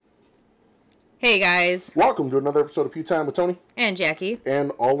Hey guys. Welcome to another episode of Pew Time with Tony. And Jackie.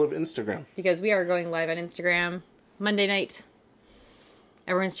 And all of Instagram. Because we are going live on Instagram Monday night.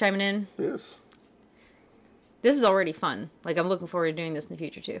 Everyone's chiming in. Yes. This is already fun. Like, I'm looking forward to doing this in the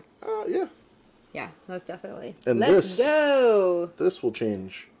future, too. Yeah. Yeah, most definitely. And Let's go! This will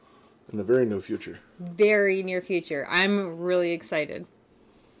change in the very near future. Very near future. I'm really excited.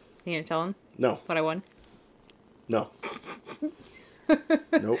 You gonna tell him? No. What I won? No.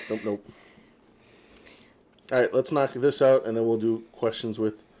 Nope. All right, let's knock this out, and then we'll do questions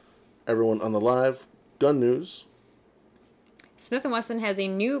with everyone on the live. Gun news. Smith & Wesson has a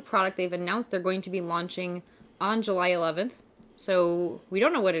new product they've announced they're going to be launching on July 11th. So we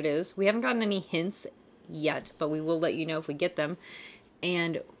don't know what it is. We haven't gotten any hints yet, but we will let you know if we get them.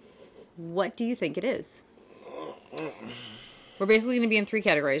 And what do you think it is? We're basically going to be in three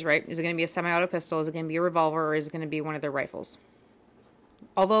categories, right? Is it going to be a semi-auto pistol? Is it going to be a revolver? Or is it going to be one of their rifles?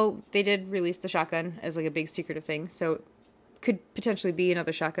 Although they did release the shotgun as like a big secretive thing, so it could potentially be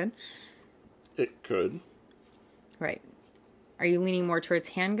another shotgun. It could. Right. Are you leaning more towards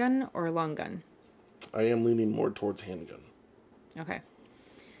handgun or long gun? I am leaning more towards handgun. Okay.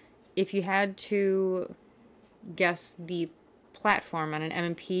 If you had to guess the platform on an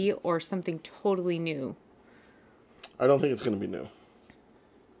M&P or something totally new. I don't think it's going to be new.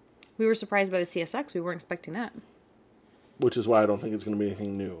 We were surprised by the CSX. We weren't expecting that. Which is why I don't think it's going to be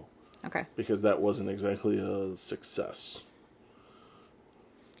anything new. Okay. Because that wasn't exactly a success.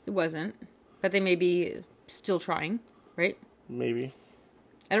 It wasn't. But they may be still trying, right? Maybe.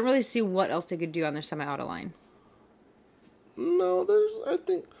 I don't really see what else they could do on their semi-auto line. No,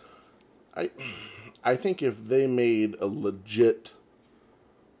 I think if they made a legit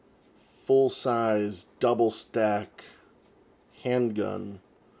full-size double stack handgun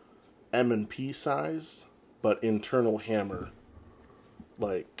M&P size, but internal hammer,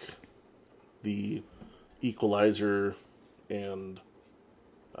 like the Equalizer and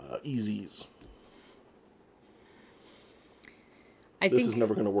EZs. This is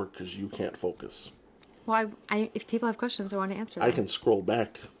never going to work because you can't focus. Well, if people have questions, I want to answer them. I can scroll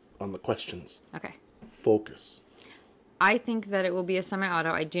back on the questions. Okay. Focus. I think that it will be a semi-auto.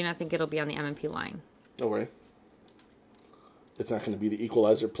 I do not think it'll be on the M&P line. Okay. It's not going to be the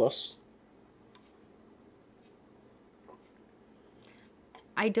Equalizer Plus?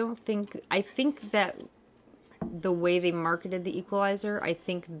 I think that the way they marketed the Equalizer, I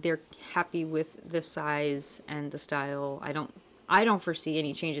think they're happy with the size and the style. I don't foresee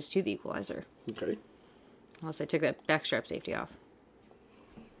any changes to the Equalizer. Okay. Unless I took that backstrap safety off.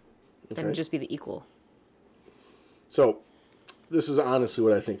 Okay. Then it'd just be the equal. So, this is honestly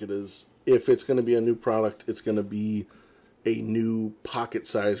what I think it is. If it's going to be a new product, it's going to be a new pocket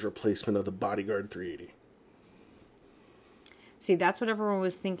size replacement of the Bodyguard 380. See, that's what everyone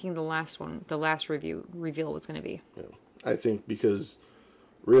was thinking the last reveal was going to be. Yeah. I think because,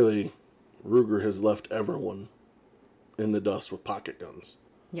 really, Ruger has left everyone in the dust with pocket guns.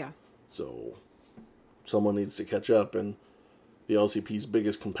 Yeah. So, someone needs to catch up, and the LCP's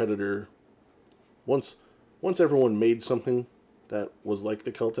biggest competitor, once everyone made something that was like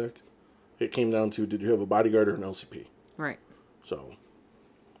the Keltec, it came down to, did you have a Bodyguard or an LCP? Right. So,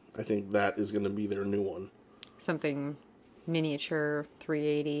 I think that is going to be their new one. Something miniature,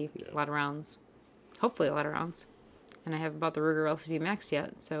 380, a lot of rounds. Hopefully a lot of rounds. And I haven't bought the Ruger LCP Max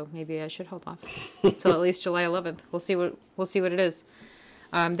yet, so maybe I should hold off until at least July 11th. We'll see what it is.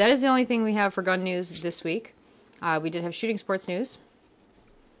 That is the only thing we have for gun news this week. We did have shooting sports news.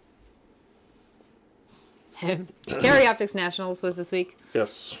 Carry Optics Nationals was this week.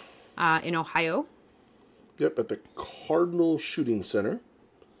 Yes. In Ohio. Yep, at the Cardinal Shooting Center.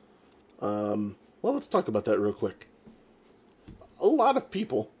 Well, let's talk about that real quick. A lot of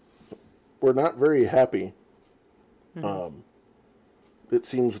people were not very happy, it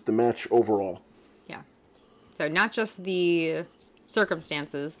seems, with the match overall. Yeah. So not just the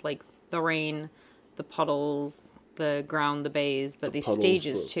circumstances, like the rain, the puddles, the ground, the bays, but the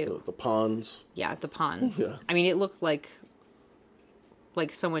stages too. The ponds. Yeah, the ponds. Yeah. I mean, it looked like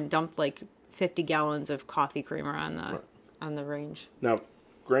someone dumped like 50 gallons of coffee creamer on the range. Now,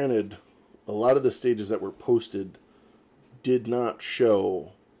 granted, a lot of the stages that were posted did not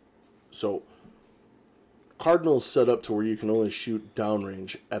show. So, Cardinal's set up to where you can only shoot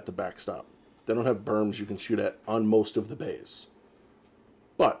downrange at the backstop. They don't have berms you can shoot at on most of the bays.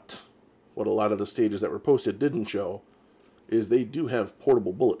 But what a lot of the stages that were posted didn't show is they do have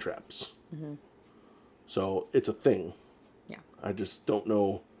portable bullet traps. Mm-hmm. So, it's a thing. Yeah. I just don't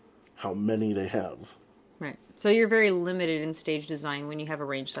know how many they have. Right. So you're very limited in stage design when you have a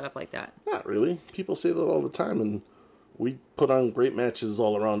range set up like that. Not really. People say that all the time, and we put on great matches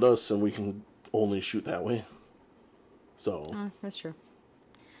all around us, and we can only shoot that way. So That's true.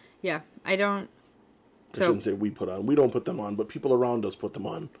 Yeah, I don't. I shouldn't say we put on. We don't put them on, but people around us put them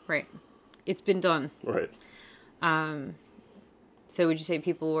on. Right. It's been done. Right. So would you say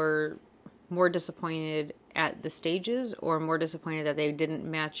people were more disappointed at the stages or more disappointed that they didn't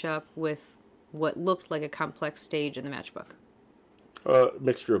match up with what looked like a complex stage in the matchbook?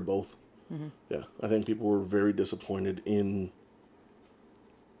 Mixture of both. Mm-hmm. Yeah, I think people were very disappointed in...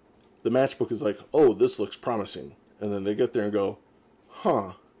 The matchbook is like, oh, this looks promising. And then they get there and go,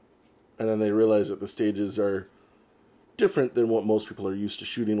 huh. And then they realize that the stages are different than what most people are used to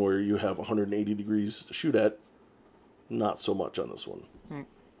shooting, where you have 180 degrees to shoot at. Not so much on this one. Right.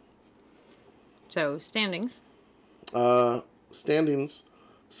 So, standings. Standings.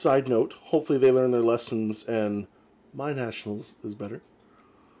 Side note, hopefully they learn their lessons and my nationals is better.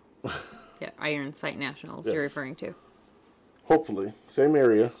 Yeah, Iron Sight Nationals Yes. you're referring to. Hopefully. Same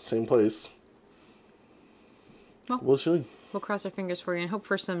area, same place. Well, we'll see. We'll cross our fingers for you and hope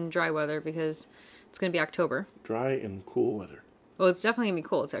for some dry weather because it's going to be October. Dry and cool weather. Well, it's definitely going to be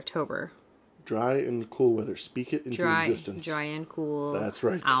cool. It's October. Dry and cool weather. Speak it into existence. Dry and cool. That's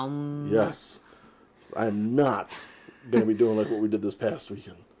right. Yes. I'm not going to be doing like what we did this past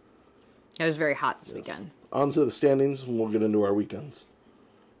weekend. It was very hot this weekend. On to the standings, and we'll get into our weekends.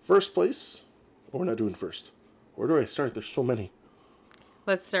 First place. Oh, we're not doing first. Where do I start? There's so many.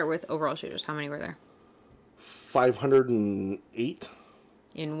 Let's start with overall shooters. How many were there? 508.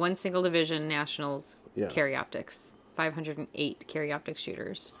 In one single division, Nationals, carry optics. 508 carry optics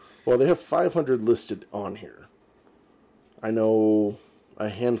shooters. Well, they have 500 listed on here. I know a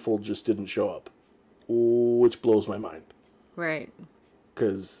handful just didn't show up, which blows my mind. Right.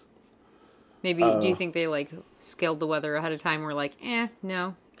 Because... Maybe, do you think they, like, scaled the weather ahead of time? We're like,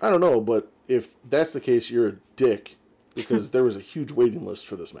 no. I don't know, but if that's the case, you're a dick, because there was a huge waiting list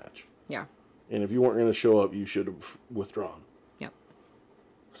for this match. Yeah. And if you weren't going to show up, you should have withdrawn. Yep.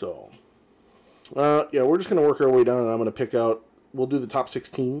 So, we're just going to work our way down, and I'm going to pick out... We'll do the top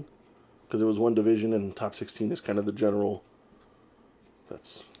 16, because it was one division, and top 16 is kind of the general...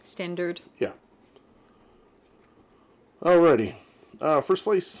 That's... Standard. Yeah. Alrighty. First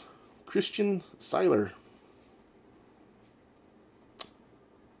place, Christian Seiler.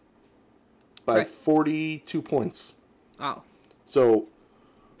 By 42 points. Oh. So,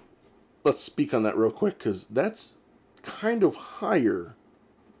 let's speak on that real quick, because that's kind of higher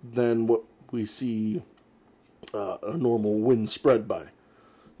than what we see a normal win spread by.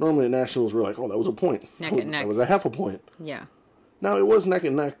 Normally at Nationals, we're like, oh, that was a point. Neck and neck. That was a half a point. Yeah. Now, it was neck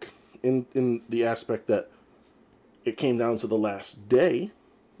and neck in the aspect that it came down to the last day,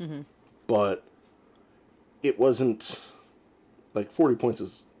 but it wasn't, like, 40 points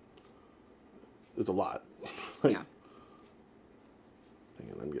is a lot. Like, yeah.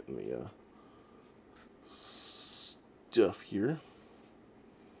 Hang on, I'm getting the stuff here.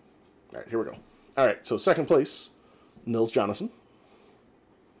 Alright, here we go. Alright, so second place, Nils Jonasson.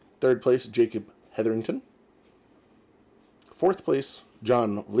 Third place, Jacob Hetherington. Fourth place,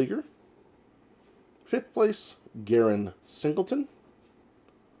 John Vlieger. Fifth place, Garen Singleton.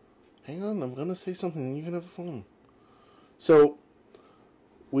 Hang on, I'm going to say something and you can have a phone. So,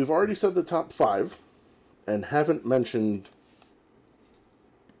 we've already said the top 5 and haven't mentioned,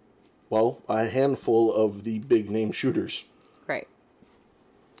 well, a handful of the big name shooters. Right.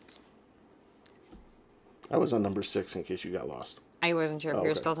 I was on number 6 in case you got lost. I wasn't sure if you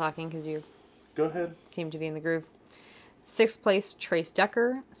were still talking because you Go ahead. seemed to be in the groove. 6th place, Trace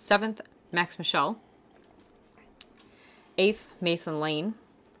Decker. 7th, Max Michel. 8th, Mason Lane.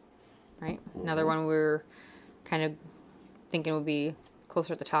 Right? Another one we were kind of thinking would be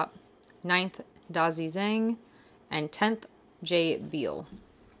closer at the top. 9th, Dazi Zhang. And 10th, Jay Beal.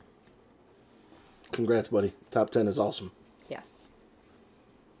 Congrats, buddy. Top 10 is awesome. Yes.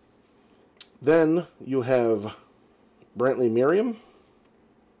 Then you have Brantley Merriam,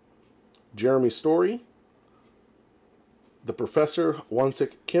 Jeremy Story, the Professor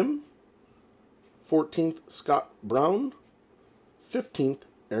Wansik Kim, 14th Scott Brown, 15th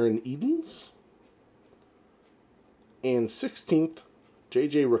Aaron Edens, and 16th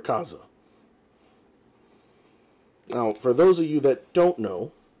JJ Rakaza. Now, for those of you that don't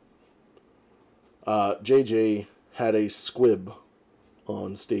know, JJ had a squib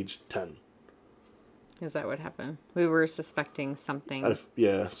on stage 10. Is that what happened? We were suspecting something.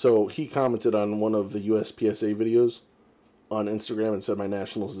 Yeah, so he commented on one of the USPSA videos on Instagram and said, my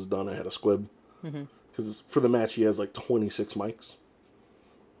nationals is done, I had a squib. Because for the match, he has like 26 mics.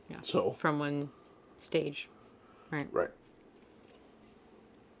 Yeah. So from one stage. Right. Right.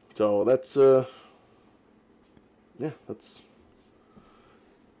 So that's, yeah, that's...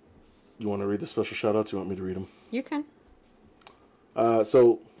 You want to read the special shout-outs? You want me to read them? You can.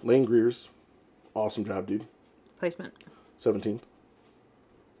 So, Lane Greer's. Awesome job, dude. Placement. 17th.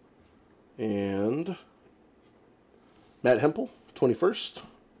 And Matt Hempel, 21st.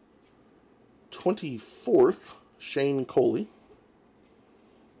 24th, Shane Coley.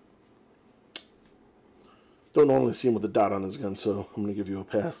 Don't normally see him with a dot on his gun, so I'm going to give you a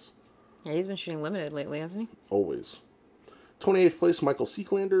pass. Yeah, he's been shooting limited lately, hasn't he? Always. 28th place, Michael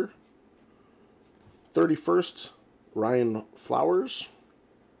Seeklander. 31st, Ryan Flowers.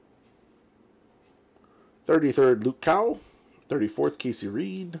 33rd, Luke Cow. 34th, Casey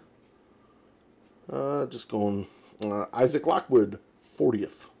Reed. Just going. Isaac Lockwood,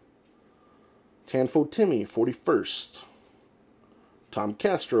 40th. Tanfo Timmy, 41st. Tom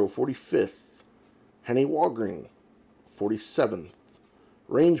Castro, 45th. Henny Walgreen, 47th.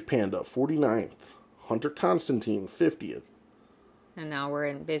 Range Panda, 49th. Hunter Constantine, 50th. And now we're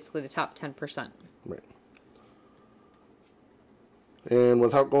in basically the top 10%. Right. And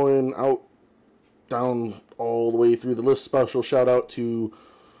without going out down all the way through the list, special shout out to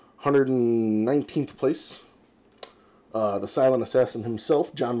 119th place, the silent assassin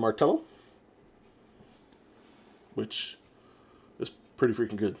himself, John Martello, which is pretty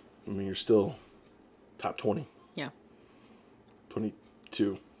freaking good. I mean, you're still top 20. Yeah.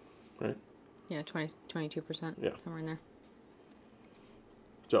 22, right? Yeah, 22%. Yeah. Somewhere in there.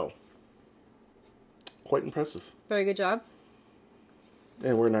 So, quite impressive. Very good job.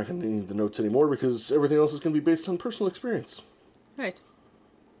 And we're not going to need the notes anymore because everything else is going to be based on personal experience. Right.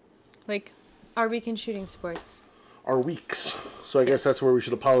 Like our week in shooting sports. Our weeks. So I guess that's where we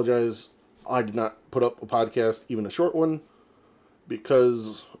should apologize. I did not put up a podcast, even a short one,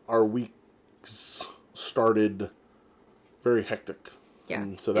 because our weeks started very hectic. Yeah.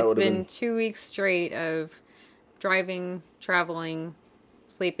 And so that it's would have been 2 weeks straight of driving, traveling,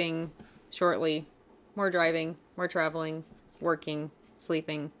 sleeping shortly, more driving, more traveling, working,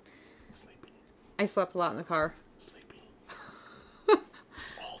 sleeping. I slept a lot in the car. Sleeping.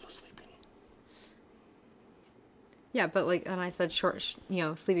 All the sleeping. Yeah, but like when I said short,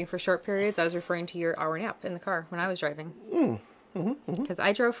 sleeping for short periods, I was referring to your hour nap in the car when I was driving. Because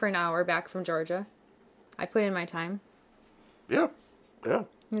I drove for an hour back from Georgia. I put in my time. Yeah. Yeah.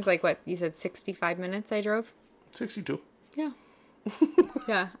 It was like, what, you said 65 minutes I drove? 62. Yeah.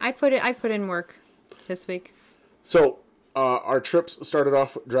 Yeah, I put in work this week. So, our trips started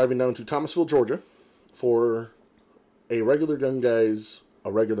off driving down to Thomasville, Georgia for a Regular Gun Guys,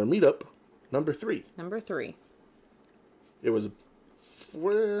 a Regular Meetup, number 3. Number 3. It was, I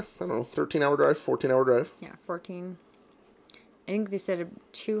don't know, 13-hour drive, 14-hour drive. Yeah, 14. I think they said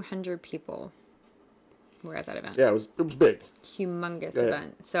 200 people were at that event. Yeah, it was big. Humongous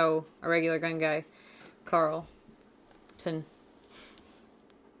event. So, a Regular Gun Guy, Carlito.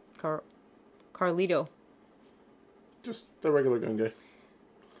 Just the Regular Gun Guy.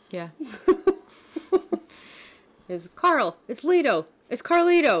 Yeah. It's Carl. It's Lito. It's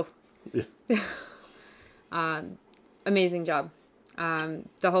Carlito. Yeah. Amazing job.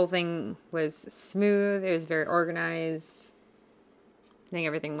 The whole thing was smooth. It was very organized. I think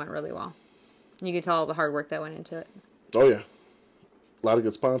everything went really well. You could tell all the hard work that went into it. Oh, yeah. A lot of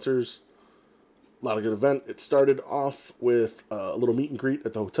good sponsors. A lot of good event. It started off with a little meet and greet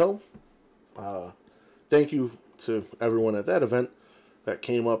at the hotel. Thank you to everyone at that event that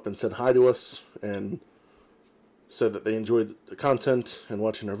came up and said hi to us and said that they enjoyed the content and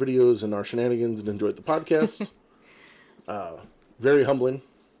watching our videos and our shenanigans and enjoyed the podcast. Very humbling,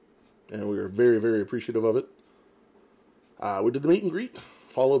 and we were very, very appreciative of it. We did the meet and greet,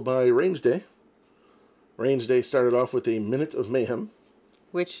 followed by Range Day. Range Day started off with a minute of mayhem.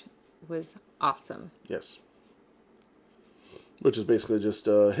 Which was awesome. Yes. Which is basically just,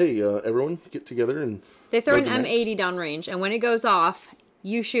 hey, everyone, get together and... They throw an M80 downrange, and when it goes off,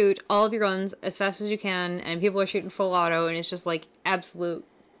 you shoot all of your guns as fast as you can, and people are shooting full auto, and it's just like absolute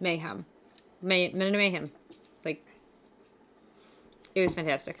mayhem. Minute of mayhem. Like, it was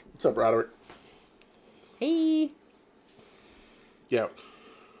fantastic. What's up, Roderick? Hey! Yeah.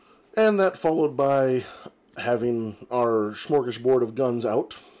 And that followed by having our smorgasbord of guns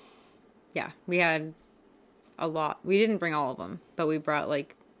out. Yeah, we had a lot. We didn't bring all of them, but we brought,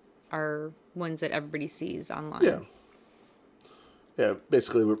 like, our ones that everybody sees online. Yeah. Yeah,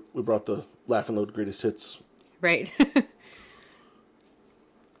 basically we brought the Laugh and Load Greatest Hits. Right.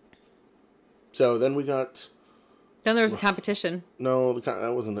 So then we got... Then there was a competition. No,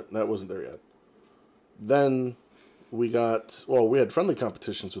 that wasn't there yet. Then we got... Well, we had friendly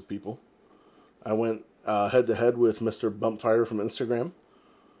competitions with people. I went head-to-head with Mr. Bumpfire from Instagram.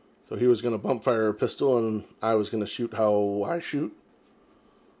 So he was going to bump fire a pistol, and I was going to shoot how I shoot.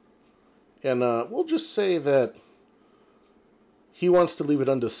 And we'll just say that he wants to leave it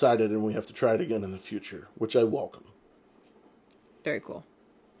undecided and we have to try it again in the future, which I welcome. Very cool.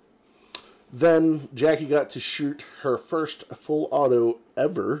 Then Jackie got to shoot her first full auto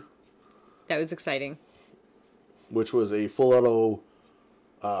ever. That was exciting. Which was a full auto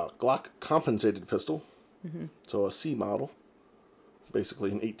Glock compensated pistol. Mm-hmm. So a C model.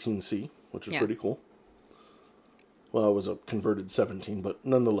 Basically an 18C, which is pretty cool. Well, it was a converted 17, but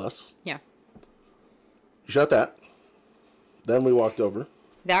nonetheless. Yeah. You shot that. Then we walked over.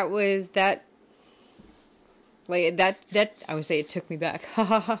 That was that. Like that I would say it took me back.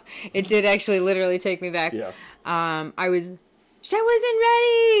 It did actually literally take me back. Yeah. I wasn't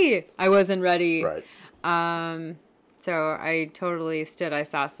ready. I wasn't ready. Right. So I totally stood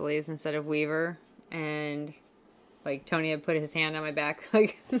isosceles instead of Weaver, and like Tony had put his hand on my back,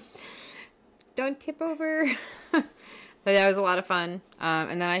 like don't tip over. But that was a lot of fun.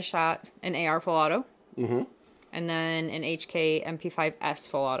 And then I shot an AR full auto. Mm-hmm. And then an HK MP5S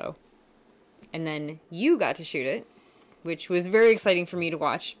full auto. And then you got to shoot it, which was very exciting for me to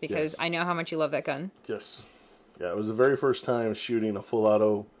watch because I know how much you love that gun. Yes. Yeah, it was the very first time shooting a full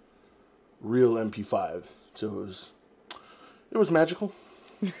auto real MP5. So it was magical.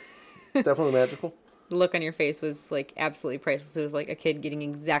 Definitely magical. The look on your face was like absolutely priceless. It was like a kid getting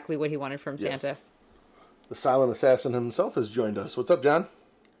exactly what he wanted from Santa. The silent assassin himself has joined us. What's up, John?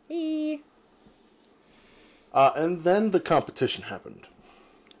 Hey. And then the competition happened.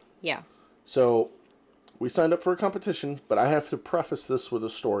 Yeah. So we signed up for a competition, but I have to preface this with a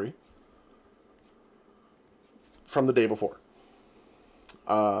story from the day before.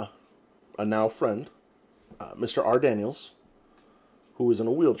 A now friend, Mr. R. Daniels, who is in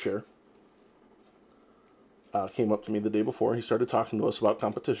a wheelchair, came up to me the day before. He started talking to us about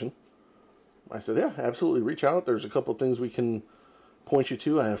competition. I said, yeah, absolutely, reach out. There's a couple of things we can point you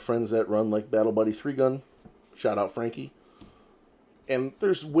to. I have friends that run like Battle Buddy 3-gun. Shout out Frankie. And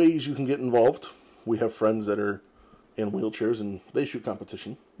there's ways you can get involved. We have friends that are in wheelchairs and they shoot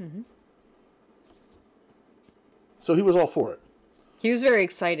competition. Mm-hmm. So he was all for it. He was very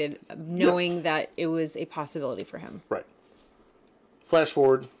excited knowing that it was a possibility for him. Right. Flash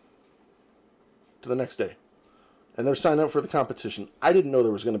forward to the next day. And they're signing up for the competition. I didn't know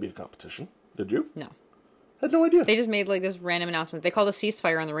there was going to be a competition. Did you? No. I had no idea. They just made like this random announcement. They called a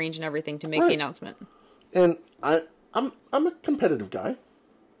ceasefire on the range and everything to make the announcement. And I'm a competitive guy.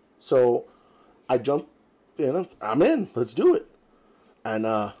 So I jumped in. I'm in. Let's do it. And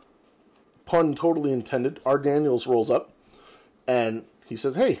pun totally intended, R. Daniels rolls up and he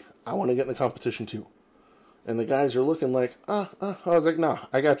says, hey, I want to get in the competition too. And the guys are looking like, I was like, nah,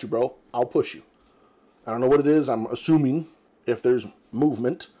 I got you, bro. I'll push you. I don't know what it is. I'm assuming if there's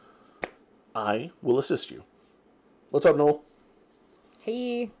movement, I will assist you. What's up, Noel?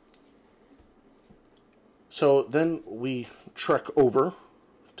 Hey. So then we trek over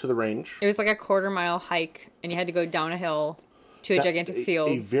to the range. It was like a 1/4-mile hike, and you had to go down a hill to a gigantic field.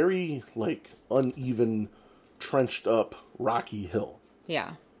 A very, like, uneven, trenched up, rocky hill.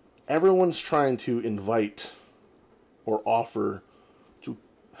 Yeah. Everyone's trying to invite or offer to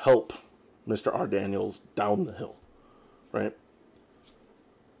help Mr. R. Daniels down the hill. Right?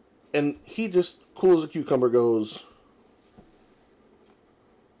 And he just, cool as a cucumber, goes,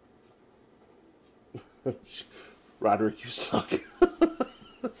 Roderick, you suck.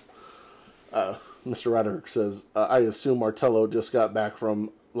 Mr. Roderick says, I assume Martello just got back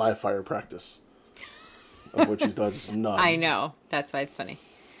from live fire practice. Of which he does none. I know. That's why it's funny.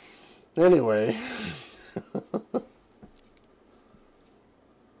 Anyway.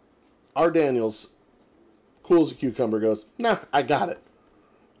 R. Daniels, cool as a cucumber, goes, nah, I got it.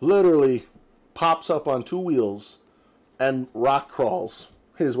 Literally pops up on 2 wheels and rock crawls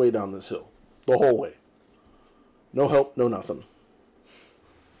his way down this hill. The whole way. No help, no nothing.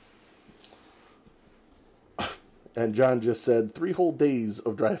 And John just said 3 whole days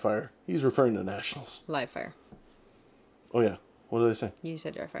of dry fire. He's referring to nationals. Live fire. Oh, yeah. What did I say? You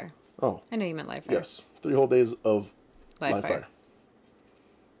said dry fire. Oh. I know you meant live fire. Yes. 3 whole days of live fire.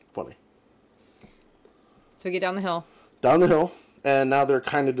 Funny. So we get down the hill. Down the hill. And now they're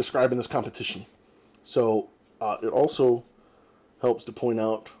kind of describing this competition. So it also helps to point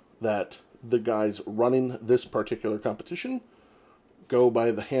out that the guys running this particular competition go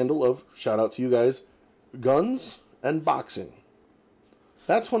by the handle of, shout out to you guys, guns and boxing.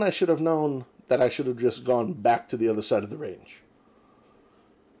 That's when I should have known that I should have just gone back to the other side of the range.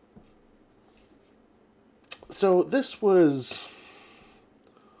 So this was,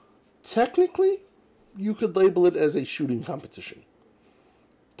 technically, you could label it as a shooting competition.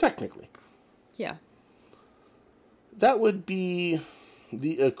 Technically. Yeah. That would be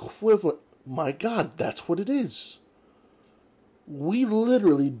the equivalent. my God, that's what it is. We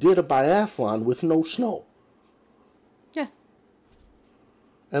literally did a biathlon with no snow. Yeah.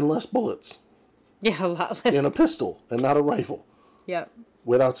 And less bullets. Yeah, a lot less. And a pistol, and not a rifle. Yep.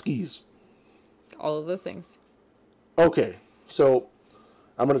 Without skis. All of those things. Okay, so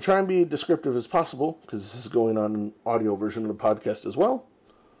I'm going to try and be descriptive as possible, because this is going on an audio version of the podcast as well.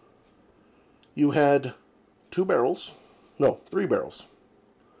 You had 3 barrels.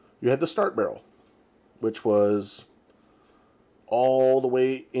 You had the start barrel, which was all the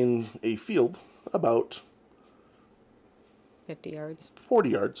way in a field, about 50 yards. 40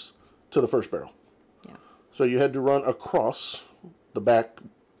 yards to the first barrel. Yeah. So you had to run across the back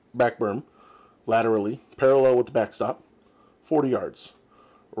berm, laterally, parallel with the backstop, 40 yards.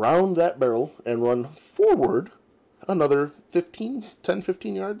 Round that barrel and run forward another 10,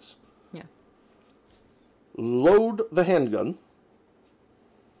 15 yards. Yeah. Load the handgun.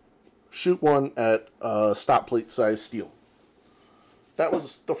 Shoot one at stop plate size steel. That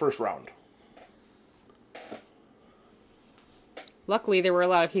was the first round. Luckily, there were a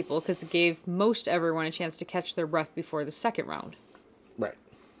lot of people because it gave most everyone a chance to catch their breath before the second round. Right.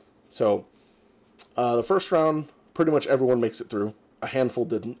 So, the first round, pretty much everyone makes it through. A handful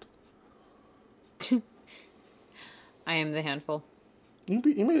didn't. I am the handful. You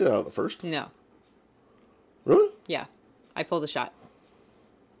made it out of the first? No. Really? Yeah. I pulled a shot.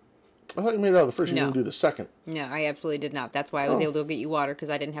 I thought you made it out of the first. You No. didn't do the second. No, I absolutely did not. That's why I was able to get you water, because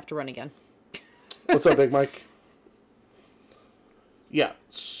I didn't have to run again. What's up, Big Mike? Yeah.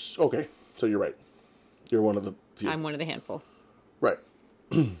 Okay. So you're right. You're one of the few. I'm one of the handful. Right.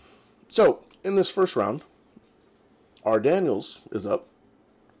 So, in this first round, our Daniels is up,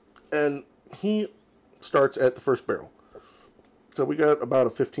 and he starts at the first barrel. So we got about a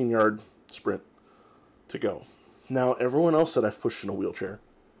 15-yard sprint to go. Now, everyone else that I've pushed in a wheelchair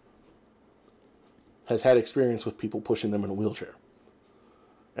has had experience with people pushing them in a wheelchair.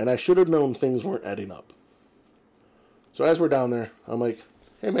 And I should have known things weren't adding up. So as we're down there, I'm like,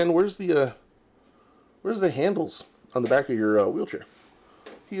 hey man, where's the handles on the back of your wheelchair?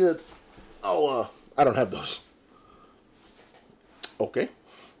 He said, I don't have those. Okay.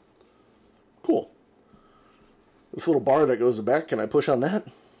 Cool. This little bar that goes back, can I push on that?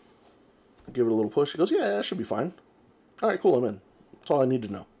 Give it a little push. He goes, yeah, that should be fine. All right, cool, I'm in. That's all I need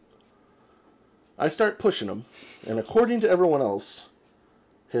to know. I start pushing him, and according to everyone else,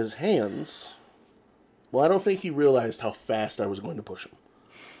 his hands... Well, I don't think he realized how fast I was going to push him.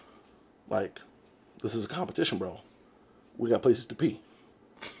 Like, this is a competition, bro. We got places to pee.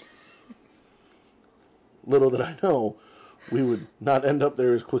 Little did I know, we would not end up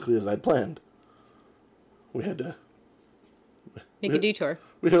there as quickly as I'd planned. We had to... Make a detour.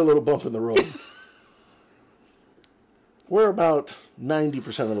 We hit a little bump in the road. We're about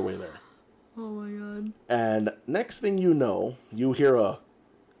 90% of the way there. Oh my god. And next thing you know, you hear a...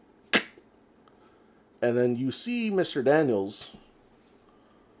 And then you see Mr. Daniels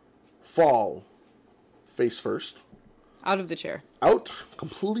fall face first. Out of the chair.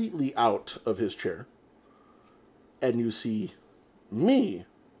 Completely out of his chair. And you see me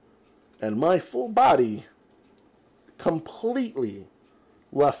and my full body completely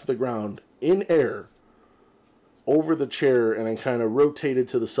left the ground in air over the chair and then kind of rotated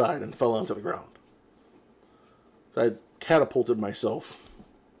to the side and fell onto the ground. So I catapulted myself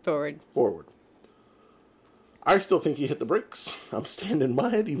forward. I still think he hit the brakes. I'm standing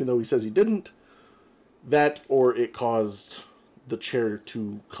by it, even though he says he didn't. That, or it caused the chair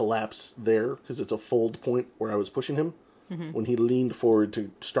to collapse there, because it's a fold point where I was pushing him, when he leaned forward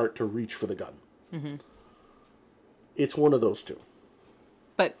to start to reach for the gun. Mm-hmm. It's one of those two.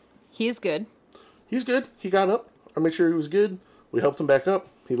 But he is good. He's good. He got up. I made sure he was good. We helped him back up.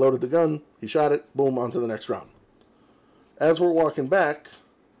 He loaded the gun. He shot it. Boom, on to the next round. As we're walking back...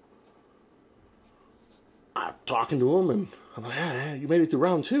 I'm talking to him, and I'm like, yeah, you made it through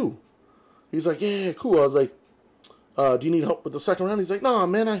round 2. He's like, yeah, cool. I was like, do you need help with the second round? He's like, no,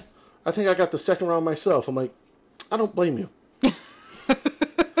 man, I think I got the second round myself. I'm like, I don't blame you.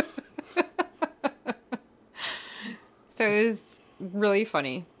 So it was really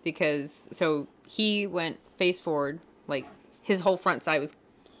funny because, he went face forward, like his whole front side was,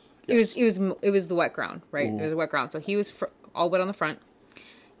 yes. it was the wet ground, right? It was a wet ground. So he was all wet on the front.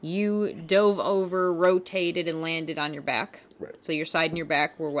 You dove over, rotated, and landed on your back. Right. So your side and your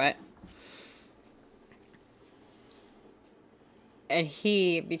back were wet. And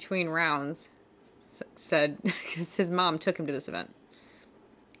he, between rounds, said, because his mom took him to this event.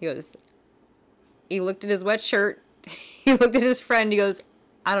 He looked at his wet shirt. He looked at his friend. He goes,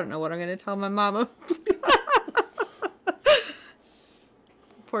 I don't know what I'm going to tell my mama.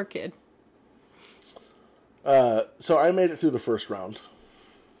 Poor kid. So I made it through the first round.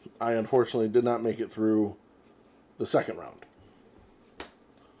 I unfortunately did not make it through the second round.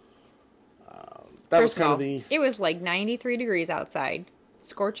 That was kind of the... It was like 93 degrees outside,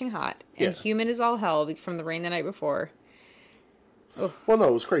 scorching hot, and humid as all hell from the rain the night before. Oh. Well, no,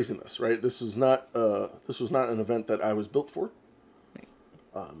 it was craziness, right? This was not an event that I was built for. Right.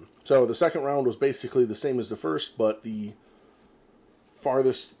 So the second round was basically the same as the first, but the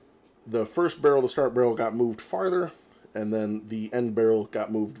first barrel, the start barrel, got moved farther, and then the end barrel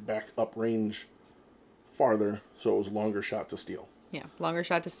got moved back up range farther, so it was a longer shot to steal. Yeah, longer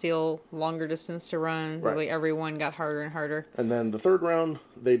shot to steal, longer distance to run. Right. Really, everyone got harder and harder. And then the third round,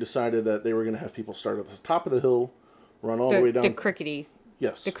 they decided that they were going to have people start at the top of the hill, run all the way down. The crickety.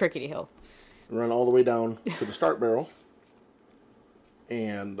 Yes. The crickety hill. Run all the way down to the start barrel,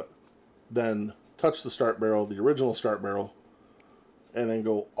 and then touch the start barrel, the original start barrel, and then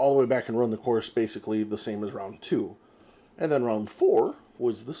go all the way back and run the course basically the same as round 2. And then round 4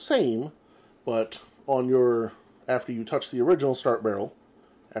 was the same, but after you touched the original start barrel,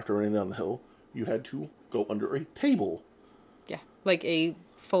 after running down the hill, you had to go under a table. Yeah, like a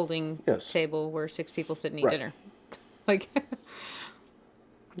folding table where 6 people sit and eat dinner. Like...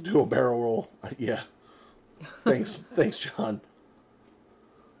 Do a barrel roll. Yeah. Thanks, John.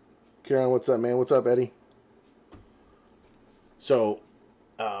 Karen, what's up, man? What's up, Eddie? So,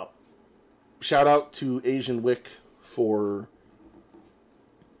 shout out to Asian Wick for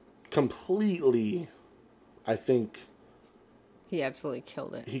completely, I think... He absolutely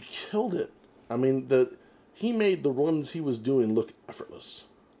killed it. He killed it. I mean, he made the runs he was doing look effortless.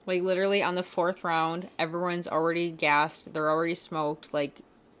 Like, literally, on the 4th round, everyone's already gassed. They're already smoked. Like,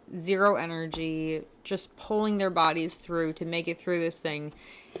 zero energy, just pulling their bodies through to make it through this thing.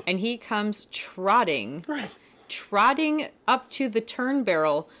 And he comes trotting up to the turn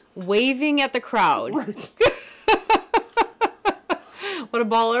barrel, waving at the crowd. Right. What a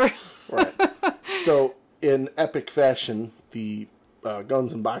baller. Right. So, in epic fashion, the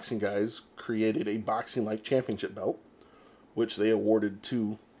Guns and Boxing guys created a boxing-like championship belt, which they awarded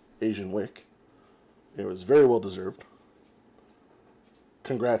to Asian Wick. It was very well deserved.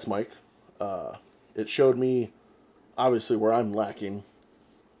 Congrats, Mike. It showed me, obviously, where I'm lacking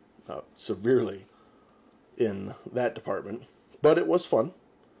severely in that department. But it was fun.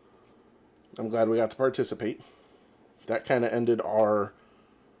 I'm glad we got to participate. That kind of ended our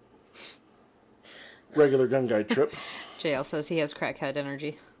regular gun guide trip. JL says he has crackhead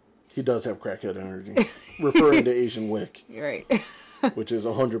energy. He does have crackhead energy. Referring to Asian Wick. Right. Which is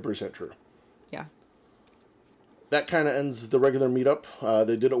 100% true. Yeah. That kind of ends the regular meetup.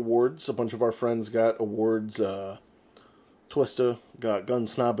 They did awards. A bunch of our friends got awards. Twista got Gun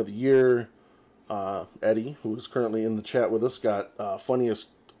Snob of the Year. Eddie, who is currently in the chat with us, got Funniest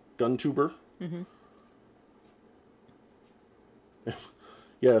Gun Tuber. Mm-hmm.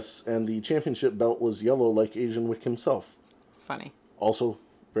 Yes, and the championship belt was yellow like Asian Wick himself. Funny. Also,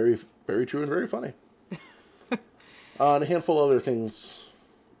 very, very true and very funny. And a handful of other things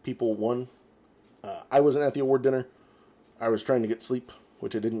people won. I wasn't at the award dinner. I was trying to get sleep,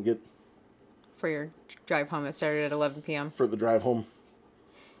 which I didn't get. For your drive home, it started at 11 p.m. For the drive home.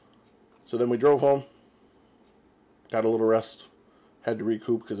 So then we drove home. Got a little rest. Had to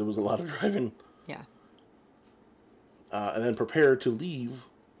recoup because it was a lot of driving. Yeah. And then prepared to leave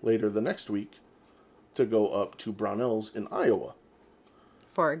later the next week to go up to Brownells in Iowa.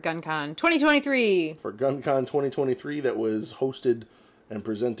 For GunCon 2023. For GunCon 2023 that was hosted and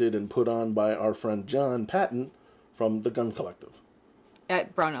presented and put on by our friend John Patton from the Gun Collective.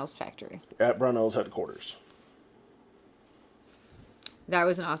 At Brownell's factory. At Brownell's headquarters. That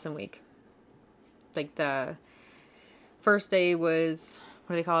was an awesome week. Like, the first day was,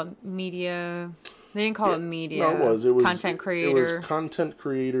 what do they call it? Media. They didn't call it media. No, it was. It was content creator. It was content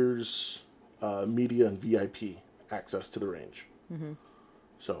creators, media, and VIP access to the range. Mm-hmm.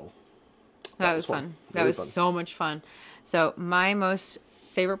 So. That was fun. That was so much fun. So, my most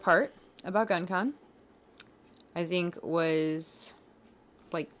favorite part about GunCon, I think, was,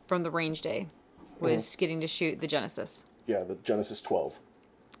 like, from the range day, was getting to shoot the Genesis. Yeah, the Genesis 12.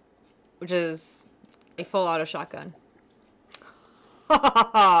 Which is a full auto shotgun.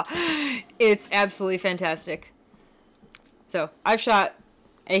 It's absolutely fantastic. So, I've shot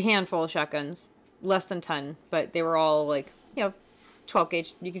a handful of shotguns, less than 10, but they were all, like, 12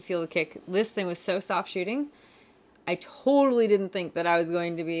 gauge. You could feel the kick. This thing was so soft shooting. I totally didn't think that I was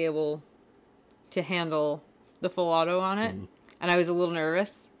going to be able to handle the full auto on it. Mm. And I was a little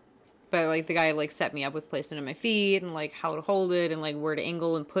nervous. But, like, the guy, like, set me up with placing it on my feet and, like, how to hold it and, like, where to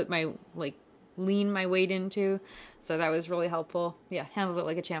angle and put my, like, lean my weight into. So that was really helpful. Yeah, handled it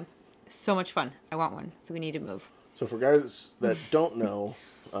like a champ. so much fun. I want one, so we need to move. So for guys that don't know,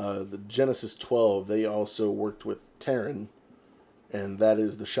 the Genesis 12, they also worked with Terran, and that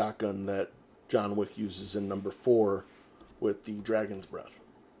is the shotgun that John Wick uses in number 4 with the Dragon's Breath.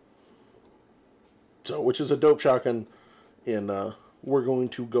 So, which is a dope shotgun, and we're going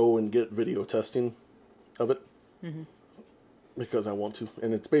to go and get video testing of it, because I want to.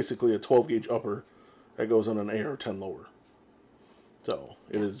 And it's basically a 12-gauge upper that goes on an AR-10 lower. So,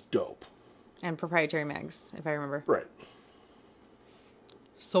 it is dope. And proprietary mags, if I remember. Right.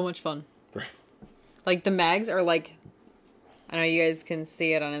 So much fun. Right. Like, the mags are like... I know you guys can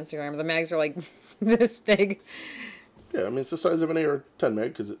see it on Instagram. The mags are like this big. Yeah, I mean, it's the size of an AR-10 mag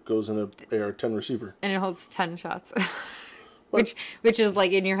because it goes in an AR-10 receiver. And it holds 10 shots. which is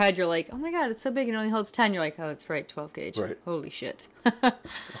like, in your head, you're like, oh my god, it's so big, it only holds 10. You're like, oh, that's right, 12 gauge. Right. Holy shit.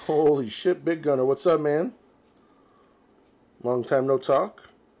 Holy shit, Big Gunner. What's up, man? Long time no talk.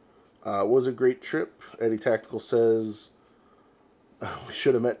 Was a great trip. Eddie Tactical says, we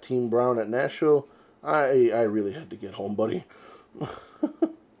should have met Team Brown at Nashville. I really had to get home, buddy.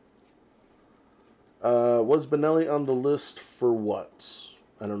 Was Benelli on the list for what?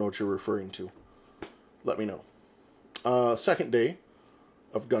 I don't know what you're referring to. Let me know. Second day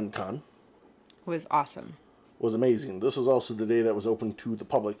of GunCon. Was awesome. Was amazing. This was also the day that was open to the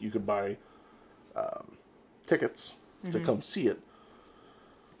public. You could buy tickets to come see it.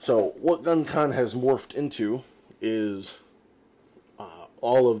 So what GunCon has morphed into is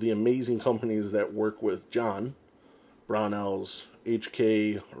all of the amazing companies that work with John, Brownells,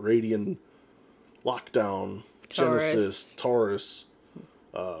 HK, Radian, Lockdown, Genesis, Taurus,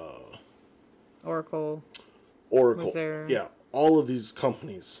 Oracle. Was there... Yeah, all of these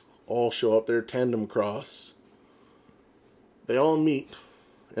companies all show up there. Tandem Cross. They all meet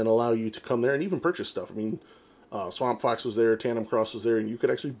and allow you to come there and even purchase stuff. I mean, Swamp Fox was there, Tandem Cross was there, and you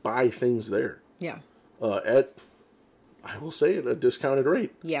could actually buy things there. Yeah. At, I will say, at a discounted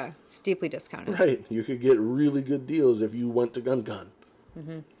rate. Yeah, steeply discounted. Right. You could get really good deals if you went to GunCon.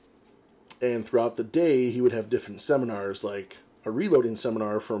 And throughout the day, he would have different seminars, like a reloading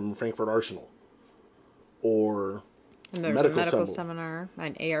seminar from Frankfurt Arsenal. Or and there was a medical seminar,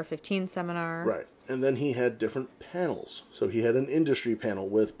 an AR-15 seminar. Right. And then he had different panels. So he had an industry panel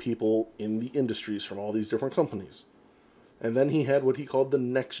with people in the industries from all these different companies. And then he had what he called the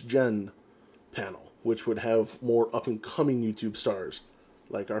Next Gen panel, which would have more up-and-coming YouTube stars,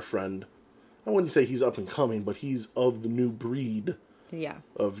 like our friend. I wouldn't say he's up-and-coming, but he's of the new breed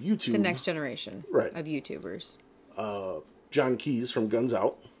of YouTube. The next generation of YouTubers. John Keys from Guns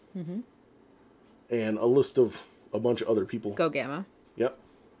Out. And a list of a bunch of other people. Go Gamma. Yep.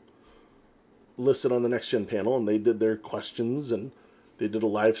 Listed on the Next Gen panel, and they did their questions, and they did a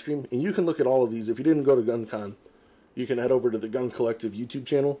live stream. And you can look at all of these. If you didn't go to GunCon, you can head over to the Gun Collective YouTube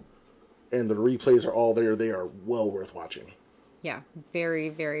channel, and the replays are all there. They are well worth watching. Yeah, very,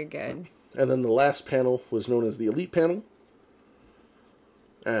 very good. And then the last panel was known as the Elite Panel.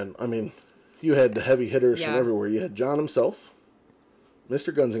 And, I mean, you had the heavy hitters from everywhere. You had John himself,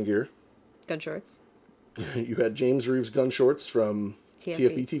 Mr. Guns and Gear. Gun Shorts. You had James Reeves Gun Shorts from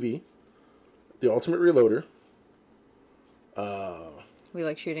TFB TV. The Ultimate Reloader. We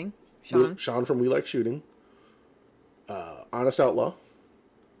Like Shooting. Sean. Sean from We Like Shooting. Honest Outlaw.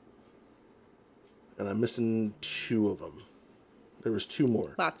 And I'm missing 2 of them. There was 2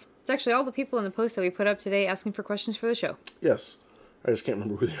 more. Lots. It's actually all the people in the post that we put up today asking for questions for the show. Yes. I just can't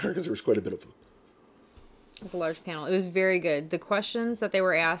remember who they are because there was quite a bit of them. It was a large panel. It was very good. The questions that they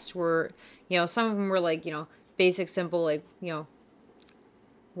were asked were, some of them were like, basic, simple, like,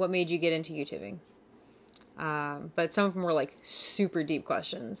 what made you get into YouTubing? But some of them were like super deep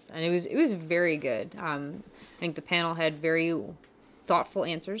questions, and it was very good. I think the panel had very thoughtful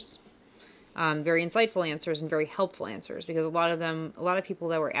answers, very insightful answers, and very helpful answers, because a lot of people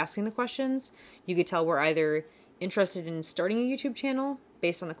that were asking the questions, you could tell were either interested in starting a YouTube channel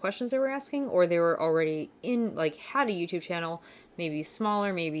based on the questions they were asking, or they were already had a YouTube channel, maybe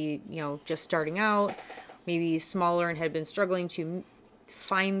smaller, maybe, just starting out, maybe smaller and had been struggling to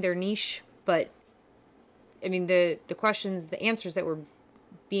find their niche. But I mean, the questions, the answers that were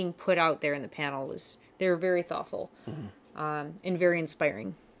being put out there in the panel they were very thoughtful, and very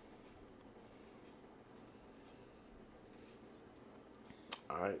inspiring.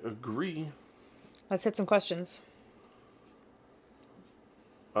 I agree. Let's hit some questions.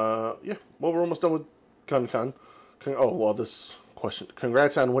 Yeah. Well, we're almost done with GunCon. This question.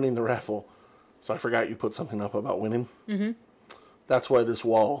 Congrats on winning the raffle. So I forgot you put something up about winning. That's why this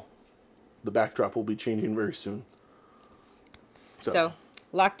wall, the backdrop, will be changing very soon. So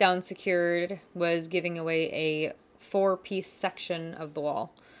Lockdown Secured was giving away a 4-piece section of the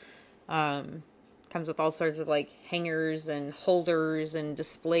wall. Comes with all sorts of like hangers and holders and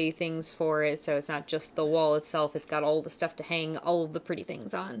display things for it. So it's not just the wall itself. It's got all the stuff to hang all of the pretty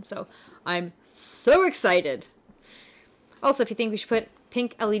things on. So I'm so excited. Also, if you think we should put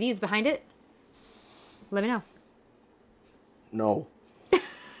pink LEDs behind it, let me know. No.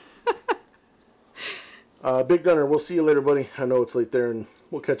 Big Gunner, we'll see you later, buddy. I know it's late there, and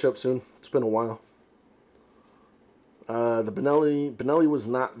we'll catch up soon. It's been a while. The Benelli was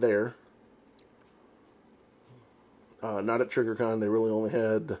not there. Not at TriggerCon. They really only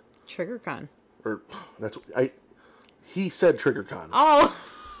had... TriggerCon. He said TriggerCon. Oh!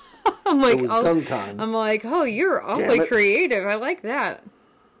 I'm like, it was GunCon. I'm like, oh, you're awfully creative. I like that.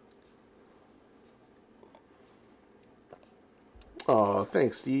 Aw,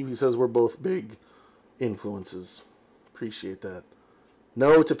 thanks, Steve. He says we're both big influences. Appreciate that.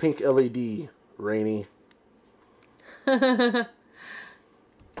 No to pink LED, Rainy.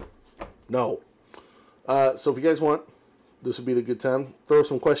 No. So if you guys want, this would be the good time. Throw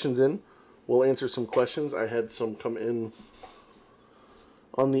some questions in. We'll answer some questions. I had some come in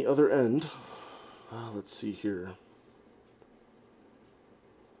on the other end. Let's see here.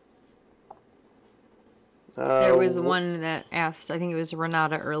 There was one that asked, I think it was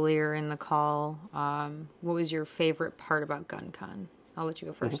Renata earlier in the call, what was your favorite part about GunCon? I'll let you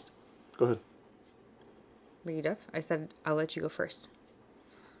go first. Go ahead. Were you deaf? I said, I'll let you go first.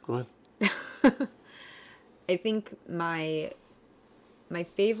 Go ahead. I think my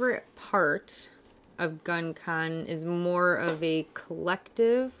favorite part of GunCon is more of a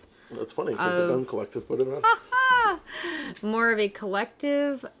collective. That's funny, because the Gun Collective put it on. More of a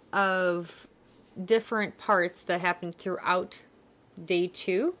collective of different parts that happened throughout day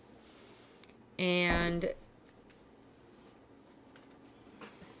 2. And...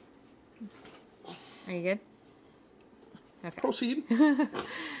 Are you good? Okay. Proceed.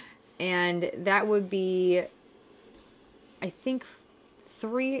 And that would be, I think,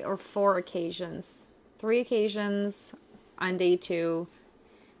 3 or 4 occasions. 3 occasions on day 2.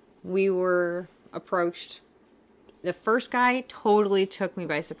 We were approached. The first guy totally took me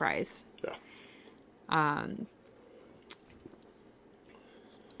by surprise. Yeah.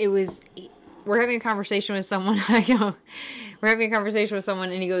 It was, we're having a conversation with someone. I go, we're having a conversation with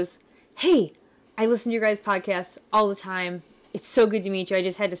someone, and he goes, "Hey, I listen to your guys' podcasts all the time. It's so good to meet you. I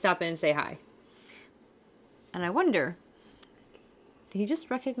just had to stop in and say hi." And I wonder, did he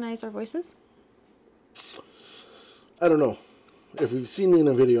just recognize our voices? I don't know. If you've seen me in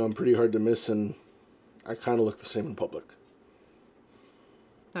a video, I'm pretty hard to miss, and I kind of look the same in public.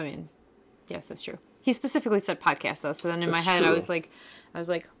 I mean, yes, that's true. He specifically said podcast, though. So then in my head, true. I was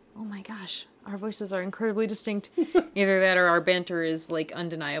like, oh my gosh, our voices are incredibly distinct. Either that or our banter is like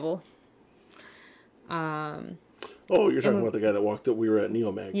undeniable. Oh, you're talking about the guy that walked up. We were at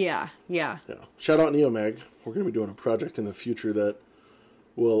Neomag. Yeah. Shout out Neomag. We're going to be doing a project in the future that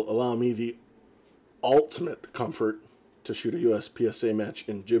will allow me the ultimate comfort to shoot a USPSA match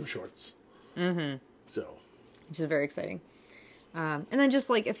in gym shorts. Mm-hmm. So. Which is very exciting. And then just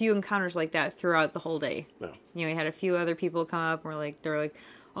like a few encounters like that throughout the whole day. Yeah. You know, we had a few other people come up and they're like,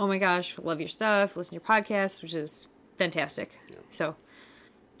 "Oh my gosh, love your stuff, listen to your podcast," which is fantastic. Yeah. So,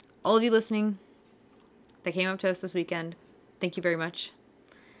 all of you listening that came up to us this weekend, thank you very much.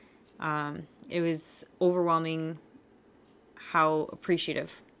 It was overwhelming how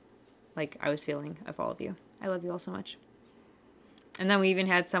appreciative I was feeling of all of you. I love you all so much. And then we even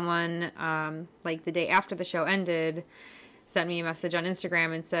had someone, the day after the show ended, sent me a message on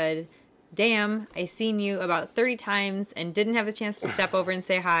Instagram and said, "Damn, I seen you about 30 times and didn't have the chance to step over and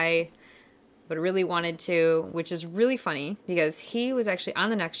say hi, but really wanted to," which is really funny because he was actually on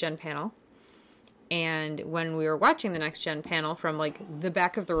the Next Gen panel. And when we were watching the Next Gen panel from the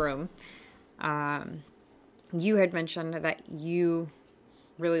back of the room, you had mentioned that you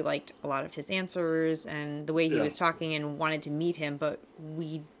really liked a lot of his answers and the way he was talking and wanted to meet him, but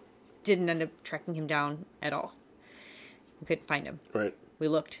we didn't end up tracking him down at all. We couldn't find him. Right. We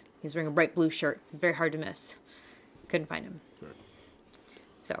looked. He was wearing a bright blue shirt. It was very hard to miss. Couldn't find him. Right.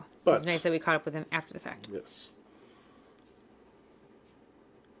 So, it's nice that we caught up with him after the fact. Yes.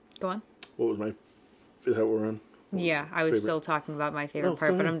 Go on. What was my... Is that what we're on? Yeah, I was still talking about my favorite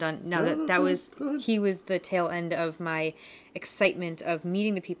part, but I'm done. He was the tail end of my excitement of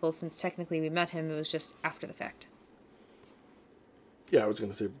meeting the people, since technically we met him. It was just after the fact. Yeah, I was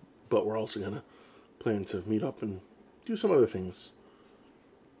going to say, but we're also going to plan to meet up and do some other things.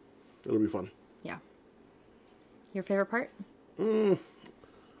 It'll be fun. Yeah. Your favorite part?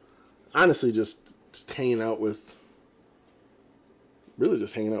 Honestly, just hanging out with... Really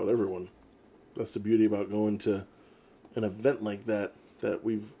just hanging out with everyone. That's the beauty about going to an event like that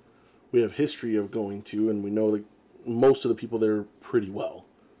we've we have history of going to, and we know that most of the people there pretty well.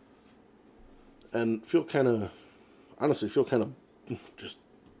 And honestly feel kind of just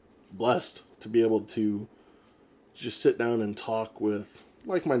blessed to be able to just sit down and talk with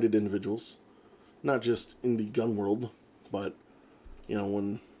like-minded individuals, not just in the gun world, but,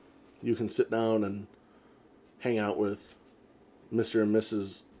 when you can sit down and hang out with Mr. and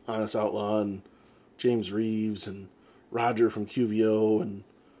Mrs. Honest Outlaw and James Reeves and Roger from QVO and,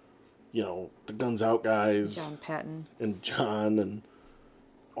 the Guns Out guys. John Patton. And John and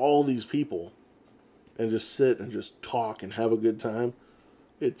all these people, and just sit and just talk and have a good time.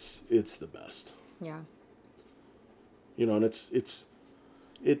 It's the best. Yeah. And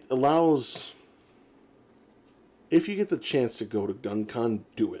it allows, if you get the chance to go to GunCon,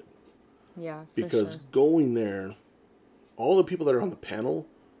 do it. Yeah, because sure. Going there, all the people that are on the panel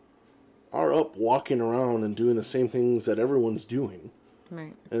are up walking around and doing the same things that everyone's doing.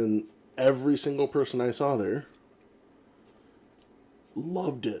 Right. And every single person I saw there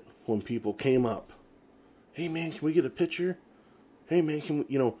loved it when people came up. Hey man, can we get a picture? Hey man, can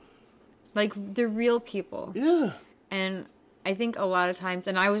we, Like, they're real people. Yeah. And I think a lot of times,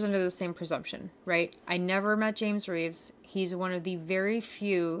 and I was under the same presumption, right? I never met James Reeves. He's one of the very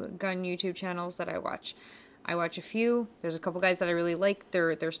few gun YouTube channels that I watch. I watch a few. There's a couple guys that I really like.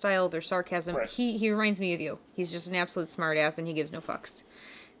 Their style, their sarcasm. Right. He reminds me of you. He's just an absolute smartass, and he gives no fucks.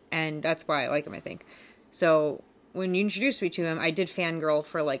 And that's why I like him, I think. So when you introduced me to him, I did fangirl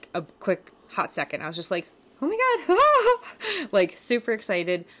for like a quick hot second. I was just like, oh my god, like super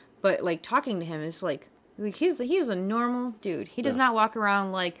excited. But like talking to him is like he is a normal dude. He does not walk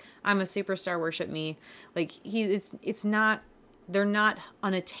around like I'm a superstar, worship me. Like it's not. They're not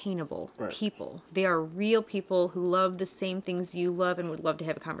unattainable people. They are real people who love the same things you love and would love to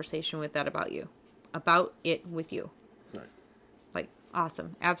have a conversation with that about it with you. Right. Like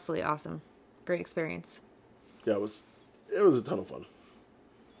awesome, absolutely awesome, great experience. Yeah, it was a ton of fun.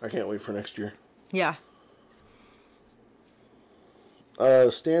 I can't wait for next year. Yeah.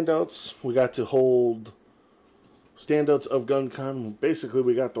 Standouts, we got to hold standouts of GunCon. Basically,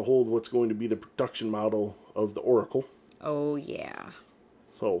 we got to hold what's going to be the production model of the Oracle. Oh, yeah.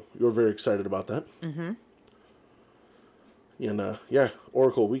 So, you're very excited about that. Mm-hmm. And,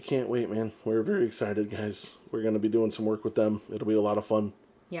 Oracle, we can't wait, man. We're very excited, guys. We're going to be doing some work with them. It'll be a lot of fun.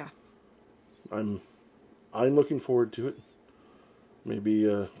 Yeah. I'm looking forward to it. Maybe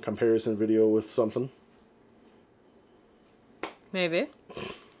a comparison video with something. Maybe.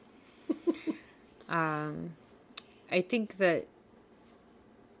 I think that,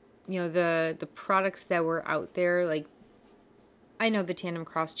 the products that were out there, like, I know the tandem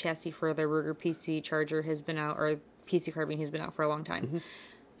cross chassis for the Ruger PC Charger has been out, or PC Carbine has been out for a long time. Mm-hmm.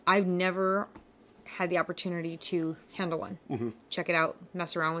 I've never had the opportunity to handle one, check it out,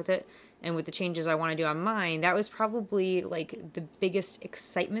 mess around with it. And with the changes I want to do on mine, that was probably like the biggest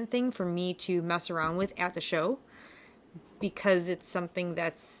excitement thing for me to mess around with at the show, because it's something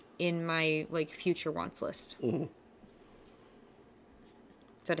that's in my like future wants list. Mm-hmm.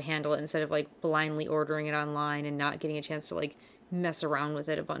 So to handle it instead of like blindly ordering it online and not getting a chance to like mess around with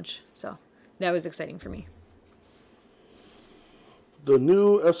it a bunch. So that was exciting for me. The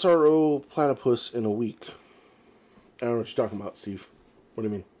new SRO Platypus in a week. I don't know what you're talking about, Steve. What do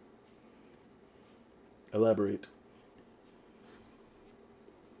you mean? Elaborate.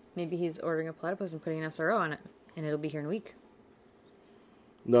 Maybe he's ordering a platypus and putting an SRO on it, and it'll be here in a week.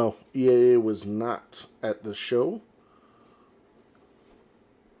 No, EAA was not at the show.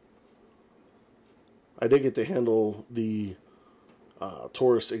 I did get to handle the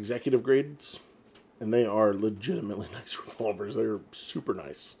Taurus executive grades, and they are legitimately nice revolvers. They're super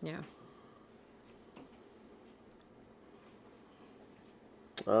nice. Yeah.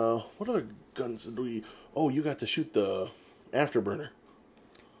 What other guns did we... Oh, you got to shoot the Afterburner.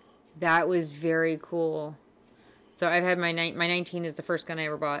 That was very cool. So I've had my 19 is the first gun I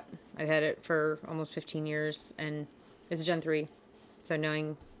ever bought. I've had it for almost 15 years, and it's a Gen 3. So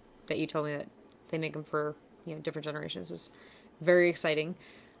knowing that you told me that they make them for different generations is very exciting,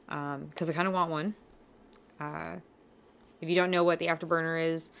 because I kind of want one. If you don't know what the Afterburner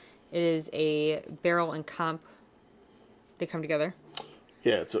is, it is a barrel and comp. They come together.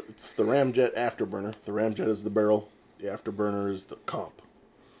 Yeah, it's the Ramjet Afterburner. The Ramjet is the barrel. The Afterburner is the comp.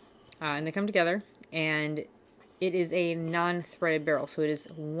 And they come together, and it is a non-threaded barrel, so it is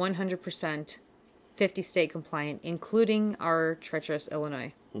 100% 50 state compliant, including our treacherous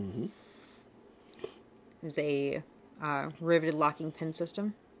Illinois. Mm-hmm. It's a riveted locking pin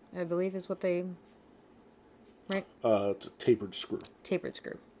system, I believe is what they... Right? It's a tapered screw. Tapered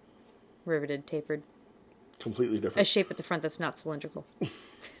screw. Riveted, tapered. Completely different. A shape at the front that's not cylindrical.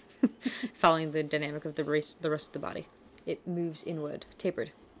 following the dynamic of the rest of the body. It moves inward,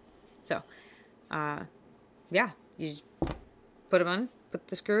 tapered. So, yeah, you just put them on, put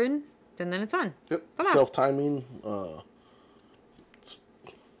the screw in, then it's on. Yep. Voila. Self-timing.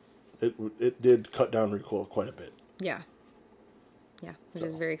 It did cut down recoil quite a bit. Yeah. Yeah, which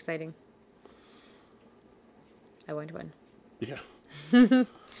is very exciting. I want one. Yeah.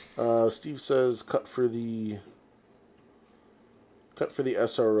 Steve says cut for the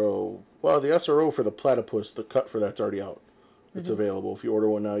SRO. Well, the SRO for the platypus, the cut for that's already out. It's available. If you order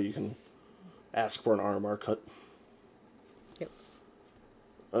one now, you can ask for an RMR cut. Yep.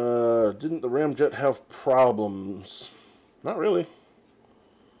 Didn't the ramjet have problems? Not really.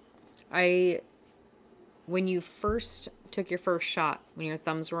 When you first took your first shot, when your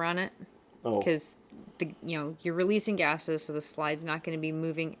thumbs were on it, because you're releasing gases, so the slide's not going to be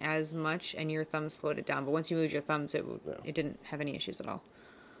moving as much, and your thumbs slowed it down. But once you moved your thumbs, it didn't have any issues at all,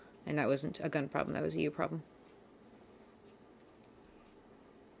 and that wasn't a gun problem. That was a you problem.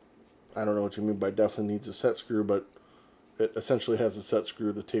 I don't know what you mean by definitely needs a set screw, but it essentially has a set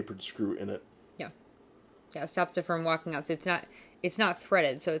screw, the tapered screw in it. Yeah, it stops it from walking out. So it's not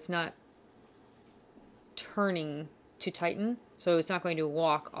threaded, so it's not turning to tighten, so it's not going to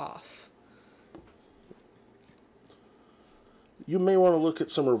walk off. You may want to look at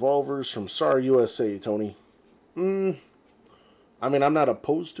some revolvers from SAR USA, Tony. I mean, I'm not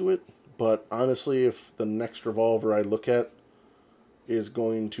opposed to it, but honestly, if the next revolver I look at is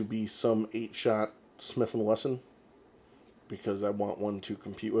going to be some 8-shot Smith & Wesson, because I want one to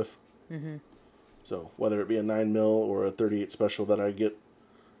compete with. Mm-hmm. So, whether it be a 9mm or a 38 special that I get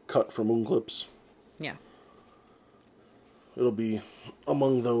cut from Moon Clips. Yeah. It'll be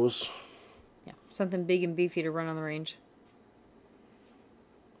among those. Yeah, something big and beefy to run on the range.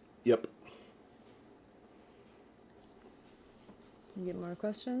 Yep. You get more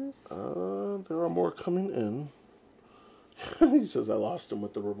questions? There are more coming in. He says I lost him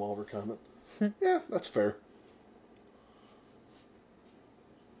with the revolver comment. Yeah, that's fair.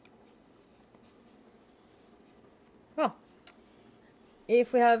 Well,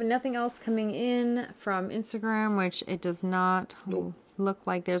 if we have nothing else coming in from Instagram, which it does not look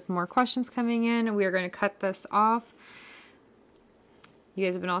like there's more questions coming in, we are going to cut this off. You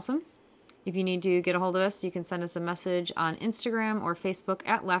guys have been awesome. If you need to get a hold of us, you can send us a message on Instagram or Facebook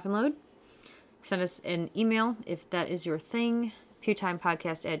at Laugh and Load. Send us an email if that is your thing,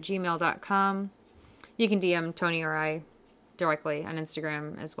 pewtimepodcast@gmail.com. You can DM Tony or I directly on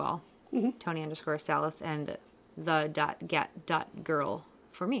Instagram as well. Mm-hmm. Tony_Salas and the.get.girl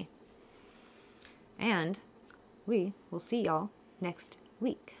for me. And we will see y'all next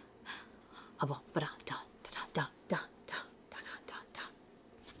week.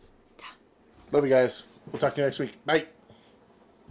 Love you guys. We'll talk to you next week. Bye.